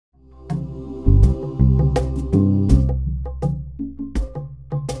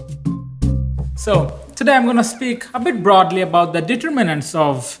So today I'm going to speak a bit broadly about the determinants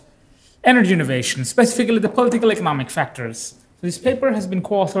of energy innovation, specifically the political economic factors. So this paper has been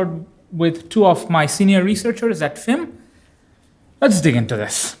co-authored with two of my senior researchers at FIM. Let's dig into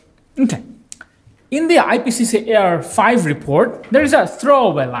this. Okay. In the IPCC Air 5 report, there is a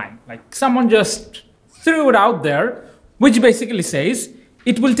throwaway line, like someone just threw it out there, which basically says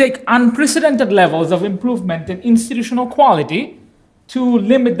it will take unprecedented levels of improvement in institutional quality to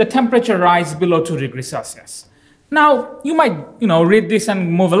limit the temperature rise below 2 degrees Celsius. Now, you might read this and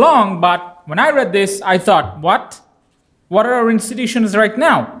move along, but when I read this, I thought, what? What are our institutions right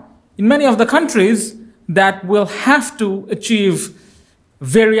now? In many of the countries that will have to achieve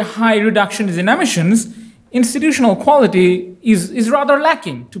very high reductions in emissions, institutional quality is rather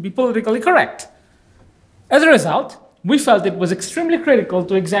lacking, to be politically correct. As a result, we felt it was extremely critical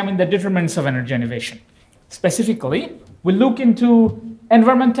to examine the determinants of energy innovation. Specifically, we look into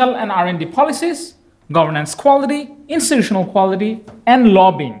environmental and R&D policies, governance quality, institutional quality, and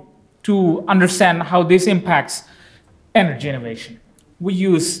lobbying to understand how this impacts energy innovation. We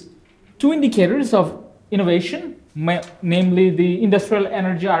use two indicators of innovation, namely the industrial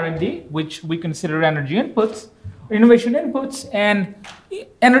energy R&D, which we consider energy inputs, innovation inputs, and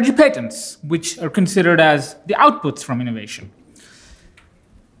energy patents, which are considered as the outputs from innovation.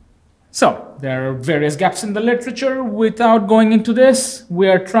 So there are various gaps in the literature. Without going into this, we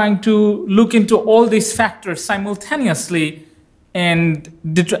are trying to look into all these factors simultaneously and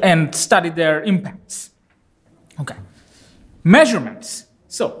study their impacts. Okay. Measurements.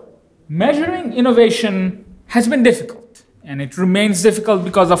 So measuring innovation has been difficult, and it remains difficult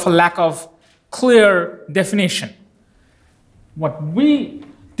because of a lack of clear definition. What we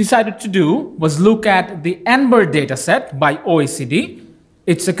decided to do was look at the ENBER dataset by OECD.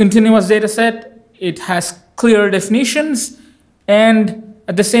 It's a continuous dataset. It has clear definitions, and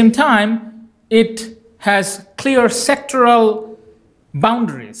at the same time, it has clear sectoral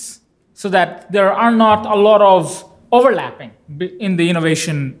boundaries so that there are not a lot of overlapping in the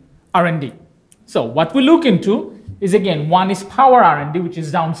innovation R&D. So what we look into is, again, one is power R&D, which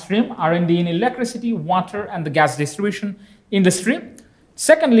is downstream, R&D in electricity, water, and the gas distribution industry.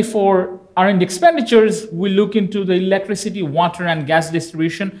 Secondly, for R&D expenditures, we look into the electricity, water, and gas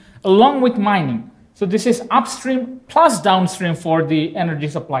distribution, along with mining. So this is upstream plus downstream for the energy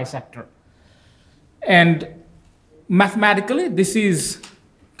supply sector. And mathematically, this is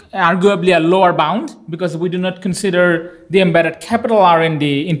arguably a lower bound because we do not consider the embedded capital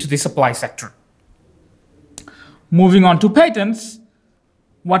R&D into the supply sector. Moving on to patents,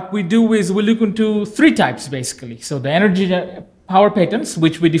 what we do is we look into three types, basically. So the energy power patents,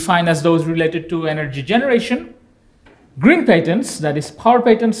 which we define as those related to energy generation, green patents, that is power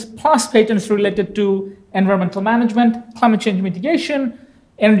patents, plus patents related to environmental management, climate change mitigation,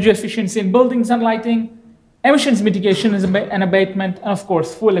 energy efficiency in buildings and lighting, emissions mitigation and abatement, and of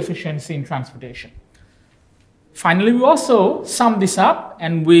course, fuel efficiency in transportation. Finally, we also sum this up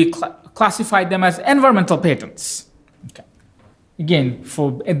and we classify them as environmental patents. Okay. Again,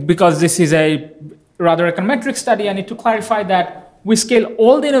 because this is a rather econometric study, I need to clarify that we scale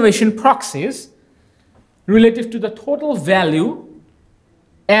all the innovation proxies relative to the total value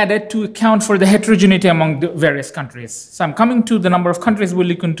added to account for the heterogeneity among the various countries. So I'm coming to the number of countries we'll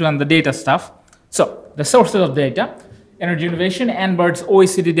look into and the data stuff. So the sources of data, energy innovation, ENBER's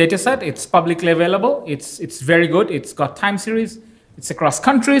OECD dataset, it's publicly available. It's very good. It's got time series. It's across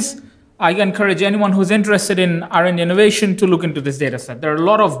countries. I encourage anyone who's interested in R&D innovation to look into this dataset. There are a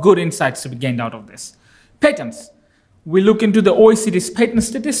lot of good insights to be gained out of this. Patents. We look into the OECD's patent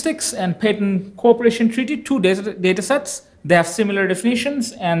statistics and patent cooperation treaty, two data sets. They have similar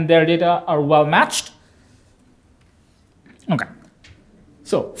definitions and their data are well matched. Okay.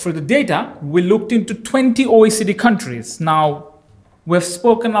 So for the data, we looked into 20 OECD countries. Now, we've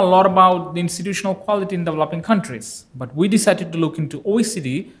spoken a lot about the institutional quality in developing countries, but we decided to look into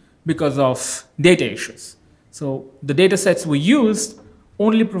OECD because of data issues. So the data sets we used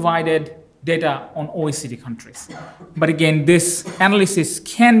only provided data on OECD countries. But again, this analysis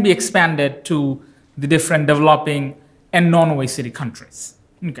can be expanded to the different developing and non-OECD countries.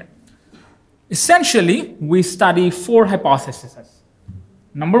 Okay. Essentially, we study 4 hypotheses.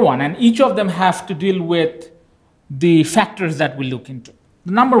 Number 1, and each of them have to deal with the factors that we look into.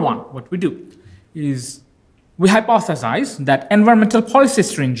 Number 1, what we do is we hypothesize that environmental policy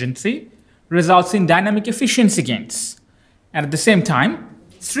stringency results in dynamic efficiency gains. And at the same time,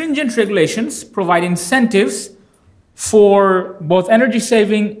 stringent regulations provide incentives for both energy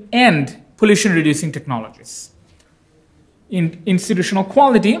saving and pollution reducing technologies. In institutional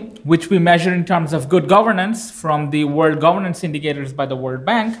quality, which we measure in terms of good governance from the World Governance Indicators by the World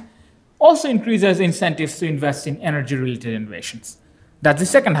Bank, also increases incentives to invest in energy-related innovations. That's the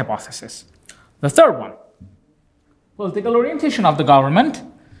second hypothesis. The third one, political orientation of the government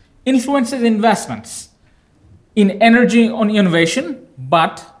influences investments in energy on innovation,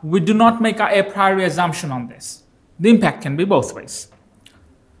 but we do not make a priori assumption on this. The impact can be both ways.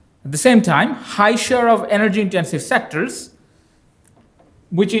 At the same time, high share of energy-intensive sectors,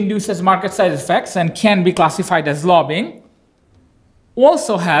 which induces market side effects and can be classified as lobbying,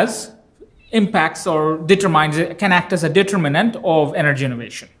 also has impacts or can act as a determinant of energy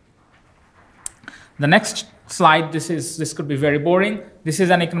innovation. The next slide, this could be very boring. This is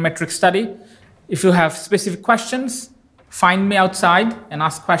an econometric study. If you have specific questions, find me outside and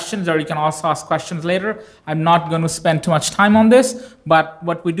ask questions, or you can also ask questions later. I'm not going to spend too much time on this, but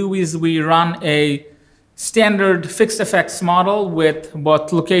what we do is we run a standard fixed effects model with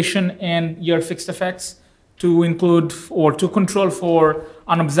both location and year fixed effects to include or to control for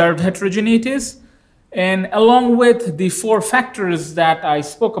unobserved heterogeneities. And along with the 4 factors that I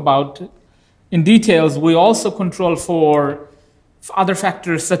spoke about in details, we also control for other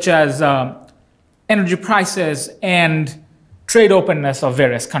factors such as energy prices and trade openness of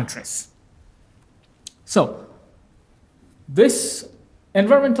various countries. So this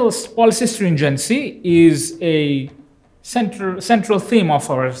environmental policy stringency is a central theme of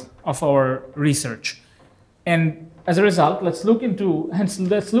our research. And as a result, let's look into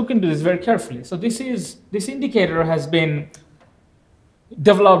this very carefully. So this indicator has been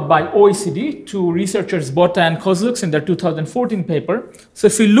developed by OECD to researchers Bota and Kozlux in their 2014 paper. So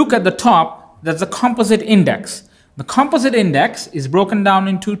if you look at the top, that's a composite index. The composite index is broken down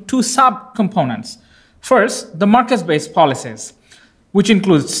into 2 subcomponents. First, the market-based policies, which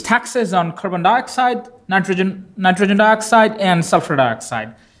includes taxes on carbon dioxide, nitrogen dioxide, and sulfur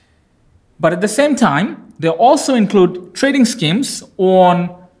dioxide. But at the same time, they also include trading schemes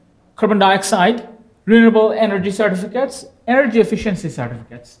on carbon dioxide, renewable energy certificates, energy efficiency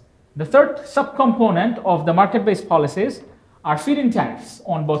certificates. The third subcomponent of the market-based policies are feed-in tariffs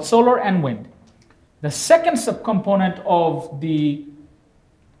on both solar and wind. The second subcomponent of the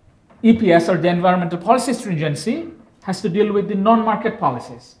EPS, or the environmental policy stringency, has to deal with the non-market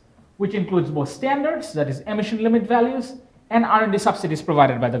policies, which includes both standards, that is emission limit values, and R&D subsidies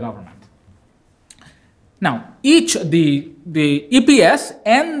provided by the government. Now, the EPS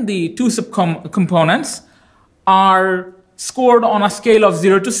and the 2 subcomponents are scored on a scale of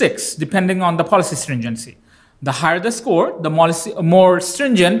 0 to 6, depending on the policy stringency. The higher the score, the more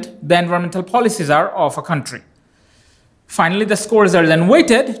stringent the environmental policies are of a country. Finally, the scores are then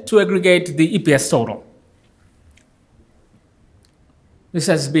weighted to aggregate the EPS total. This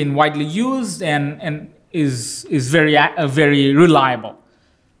has been widely used and is very reliable.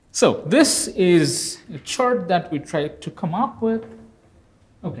 So this is a chart that we tried to come up with.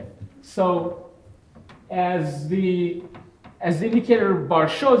 Okay, so as the indicator bar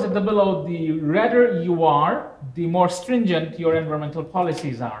shows at the below, the redder you are, the more stringent your environmental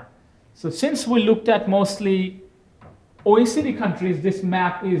policies are. So since we looked at mostly OECD countries, this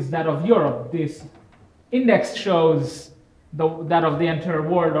map is that of Europe. This index shows that of the entire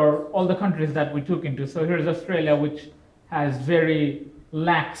world, or all the countries that we took into. So here's Australia, which has very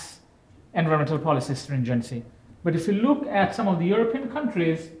lax environmental policy stringency. But if you look at some of the European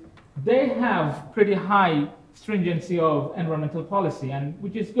countries, they have pretty high stringency of environmental policy, and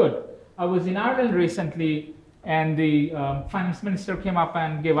which is good. I was in Ireland recently, and the finance minister came up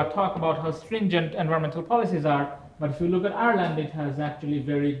and gave a talk about how stringent environmental policies are. But if you look at Ireland, it has actually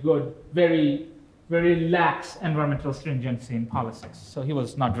very good, very lax environmental stringency in policies. So he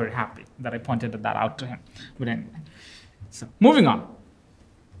was not very happy that I pointed that out to him. But anyway, so moving on.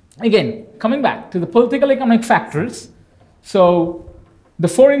 Again, coming back to the political economic factors. So the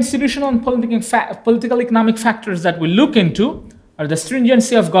 4 institutional and political economic factors that we look into are the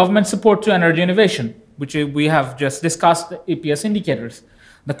stringency of government support to energy innovation, which we have just discussed, the EPS indicators.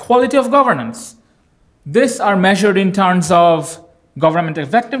 The quality of governance. These are measured in terms of government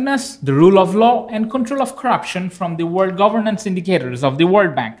effectiveness, the rule of law, and control of corruption from the World Governance Indicators of the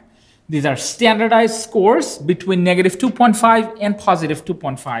World Bank. These are standardized scores between -2.5 and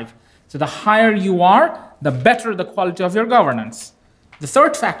 +2.5. So the higher you are, the better the quality of your governance. The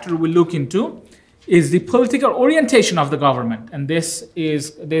third factor we look into is the political orientation of the government. And this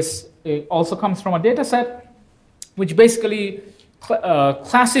also comes from a data set which basically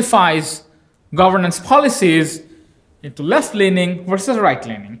classifies governance policies into left-leaning versus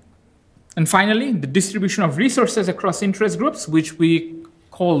right-leaning. And finally, the distribution of resources across interest groups, which we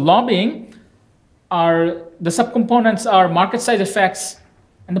call lobbying, the subcomponents are market side effects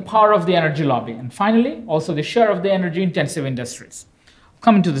and the power of the energy lobby. And finally, also the share of the energy-intensive industries. I'll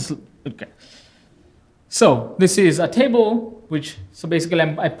come into this Okay. So this is a table so basically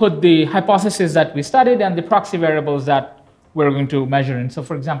I put the hypothesis that we studied and the proxy variables that we're going to measure in. So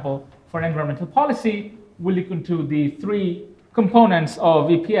for example, for environmental policy, we look into the three components of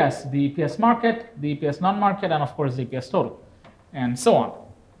EPS, the EPS market, the EPS non-market, and of course the EPS total, and so on.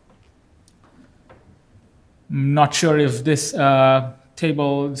 I'm not sure if this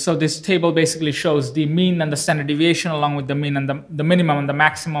this table basically shows the mean and the standard deviation along with the mean and the minimum and the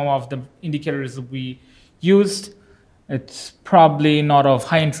maximum of the indicators we used. It's probably not of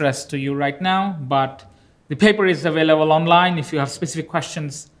high interest to you right now, but the paper is available online. If you have specific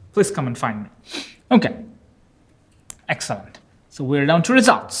questions, please come and find me. Okay, excellent. So we're down to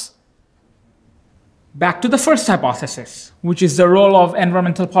results. Back to the first hypothesis, which is the role of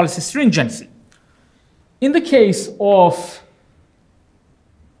environmental policy stringency. In the case of,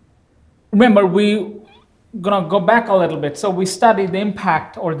 remember, we're going to go back a little bit. So we studied the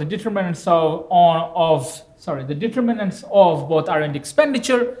impact or the determinants of both R&D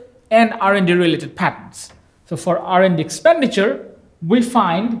expenditure and R&D related patterns. So for R&D expenditure, we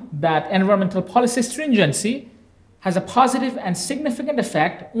find that environmental policy stringency has a positive and significant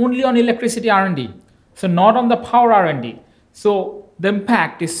effect only on electricity R&D, so not on the power R&D. So the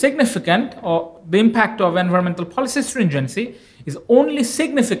impact is significant, or the impact of environmental policy stringency is only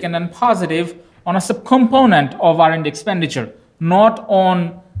significant and positive on a subcomponent of R&D expenditure, not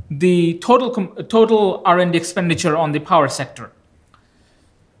on the total R&D expenditure on the power sector.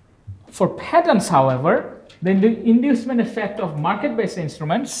 For patents, however, the inducement effect of market-based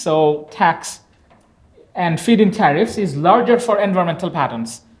instruments, so tax and feed-in tariffs, is larger for environmental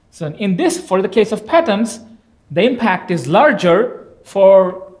patents. So for the case of patents, the impact is larger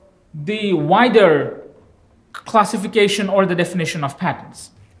for the wider classification or the definition of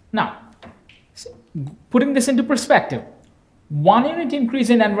patents. Now, putting this into perspective, 1 unit increase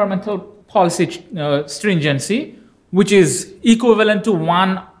in environmental policy stringency, which is equivalent to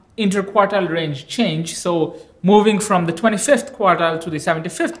 1 interquartile range change, so moving from the 25th quartile to the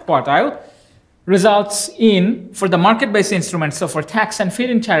 75th quartile, results in, for the market-based instruments, so for tax and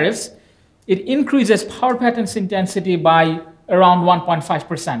feed-in tariffs, it increases power patents intensity by around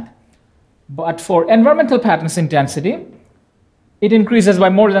 1.5%. But for environmental patents intensity, it increases by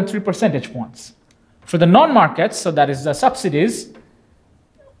more than 3 percentage points. For the non-markets, so that is the subsidies,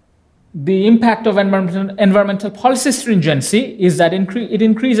 the impact of environmental policy stringency is that it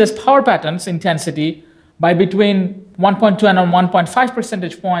increases power patents intensity by between 1.2 and 1.5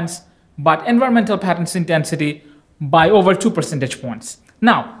 percentage points, but environmental patents intensity by over 2 percentage points.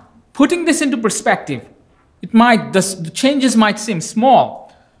 Now, putting this into perspective, the changes might seem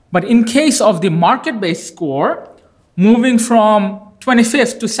small, but in case of the market-based score, moving from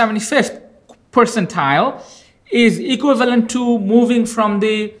 25th to 75th percentile is equivalent to moving from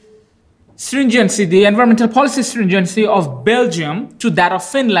the stringency, the environmental policy stringency of Belgium to that of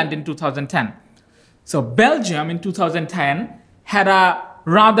Finland in 2010. So Belgium in 2010 had a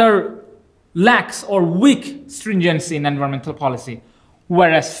rather lax or weak stringency in environmental policy,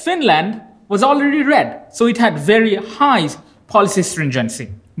 whereas Finland was already red, so it had very high policy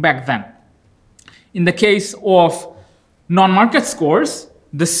stringency back then. In the case of non-market scores,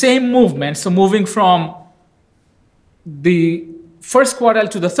 the same movement, so moving from the first quartile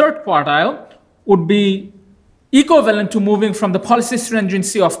to the third quartile, would be equivalent to moving from the policy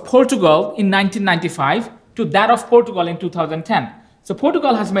stringency of Portugal in 1995 to that of Portugal in 2010. So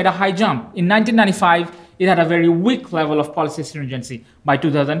Portugal has made a high jump. In 1995, it had a very weak level of policy stringency. By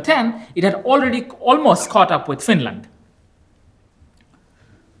 2010, it had already almost caught up with Finland.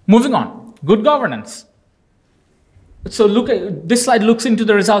 Moving on, good governance. So this slide looks into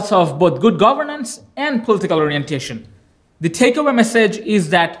the results of both good governance and political orientation. The takeaway message is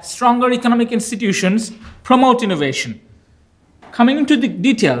that stronger economic institutions promote innovation. Coming into the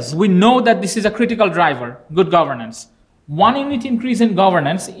details, we know that this is a critical driver, good governance. 1 unit increase in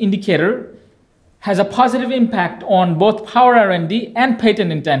governance indicator has a positive impact on both power R&D and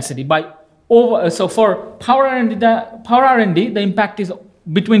patent intensity. So for power R&D, the impact is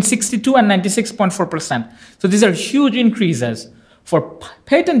between 62 and 96.4%. So these are huge increases. For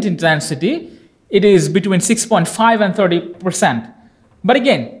patent intensity, it is between 6.5 and 30%. But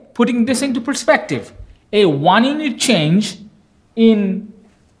again, putting this into perspective, a 1 unit change in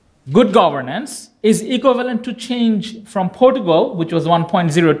good governance is equivalent to change from Portugal, which was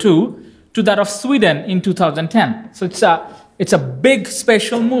 1.02, to that of Sweden in 2010. So it's a big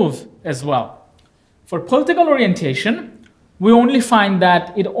spatial move as well. For political orientation, we only find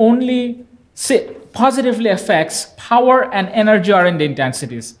that it only positively affects power and energy R&D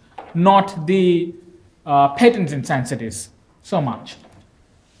intensities, not the patent intensities so much.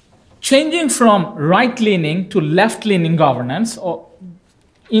 changing from right-leaning to left-leaning governance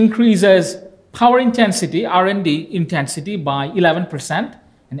increases power intensity, R&D intensity by 11%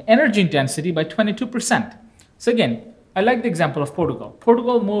 and energy intensity by 22%. So again, I like the example of Portugal.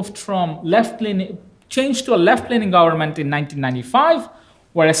 Portugal moved from changed to a left-leaning government in 1995,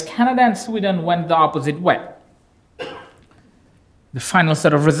 whereas Canada and Sweden went the opposite way. The final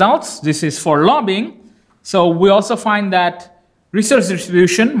set of results, this is for lobbying. So we also find that resource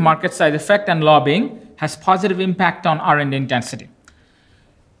distribution, market size effect, and lobbying has positive impact on R&D intensity.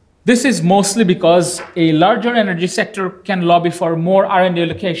 This is mostly because a larger energy sector can lobby for more R&D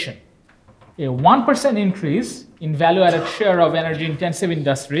allocation. A 1% increase in value-added share of energy-intensive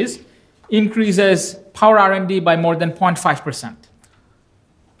industries increases power R&D by more than 0.5%.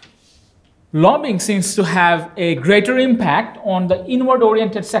 Lobbying seems to have a greater impact on the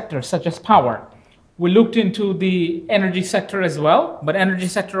inward-oriented sectors, such as power. We looked into the energy sector as well, but energy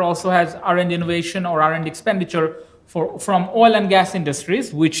sector also has R&D innovation or R&D expenditure from oil and gas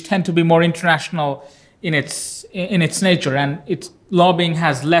industries, which tend to be more international in its nature, and its lobbying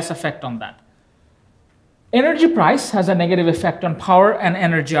has less effect on that. Energy price has a negative effect on power and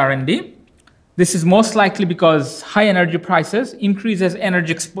energy R&D. This is most likely because high energy prices increases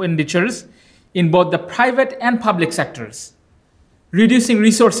energy expenditures in both the private and public sectors, reducing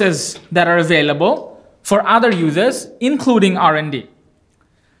resources that are available for other users, including R&D.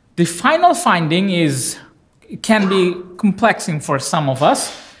 The final finding can be complexing for some of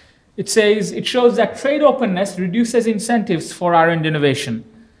us. It shows that trade openness reduces incentives for R&D innovation.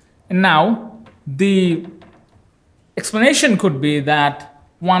 And now, the explanation could be that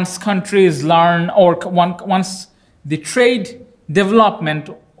once countries learn, or once the trade development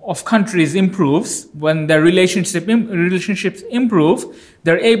of countries improves, when their relationships improve,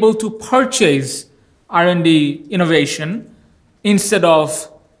 they're able to purchase R&D innovation instead of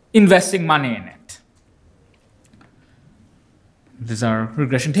investing money in it. These are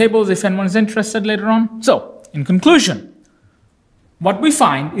regression tables if anyone is interested later on. So, in conclusion, what we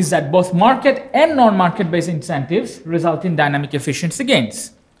find is that both market and non-market-based incentives result in dynamic efficiency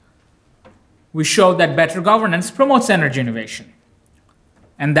gains. We show that better governance promotes energy innovation,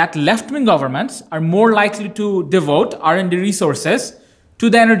 and that left-wing governments are more likely to devote R&D resources to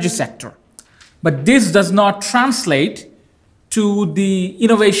the energy sector. But this does not translate to the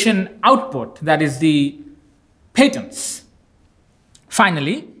innovation output, that is the patents.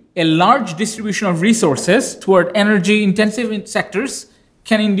 Finally, a large distribution of resources toward energy-intensive sectors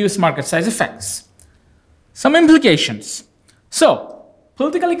can induce market size effects. Some implications. So,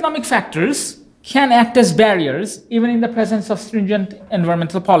 political economic factors can act as barriers even in the presence of stringent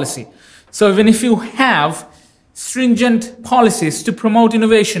environmental policy. So even if you have stringent policies to promote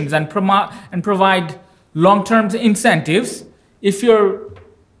innovations and provide long-term incentives, if your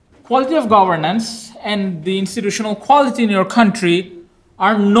quality of governance and the institutional quality in your country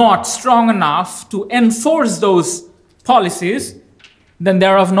are not strong enough to enforce those policies, then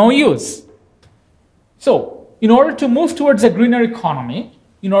they're of no use. So, in order to move towards a greener economy,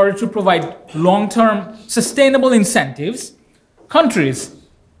 in order to provide long-term sustainable incentives, countries,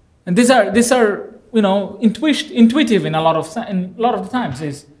 and these are intuitive in a lot of the times,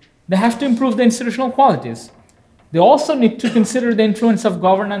 is they have to improve the institutional qualities. They also need to consider the influence of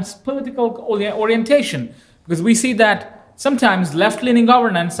governance political orientation, because we see that sometimes left-leaning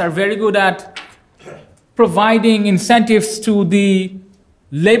governments are very good at providing incentives to the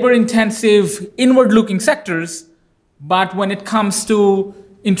labor-intensive, inward-looking sectors, but when it comes to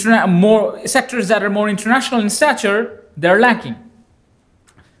more sectors that are more international in stature, they're lacking.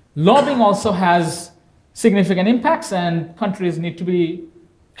 Lobbying also has significant impacts, and countries need to be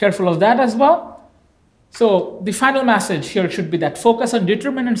careful of that as well. So the final message here should be that focus on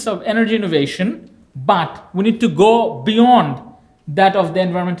determinants of energy innovation, but we need to go beyond that of the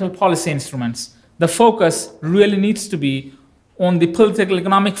environmental policy instruments. The focus really needs to be on the political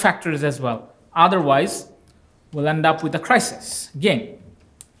economic factors as well. Otherwise, we'll end up with a crisis again.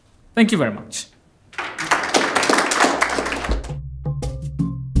 Thank you very much.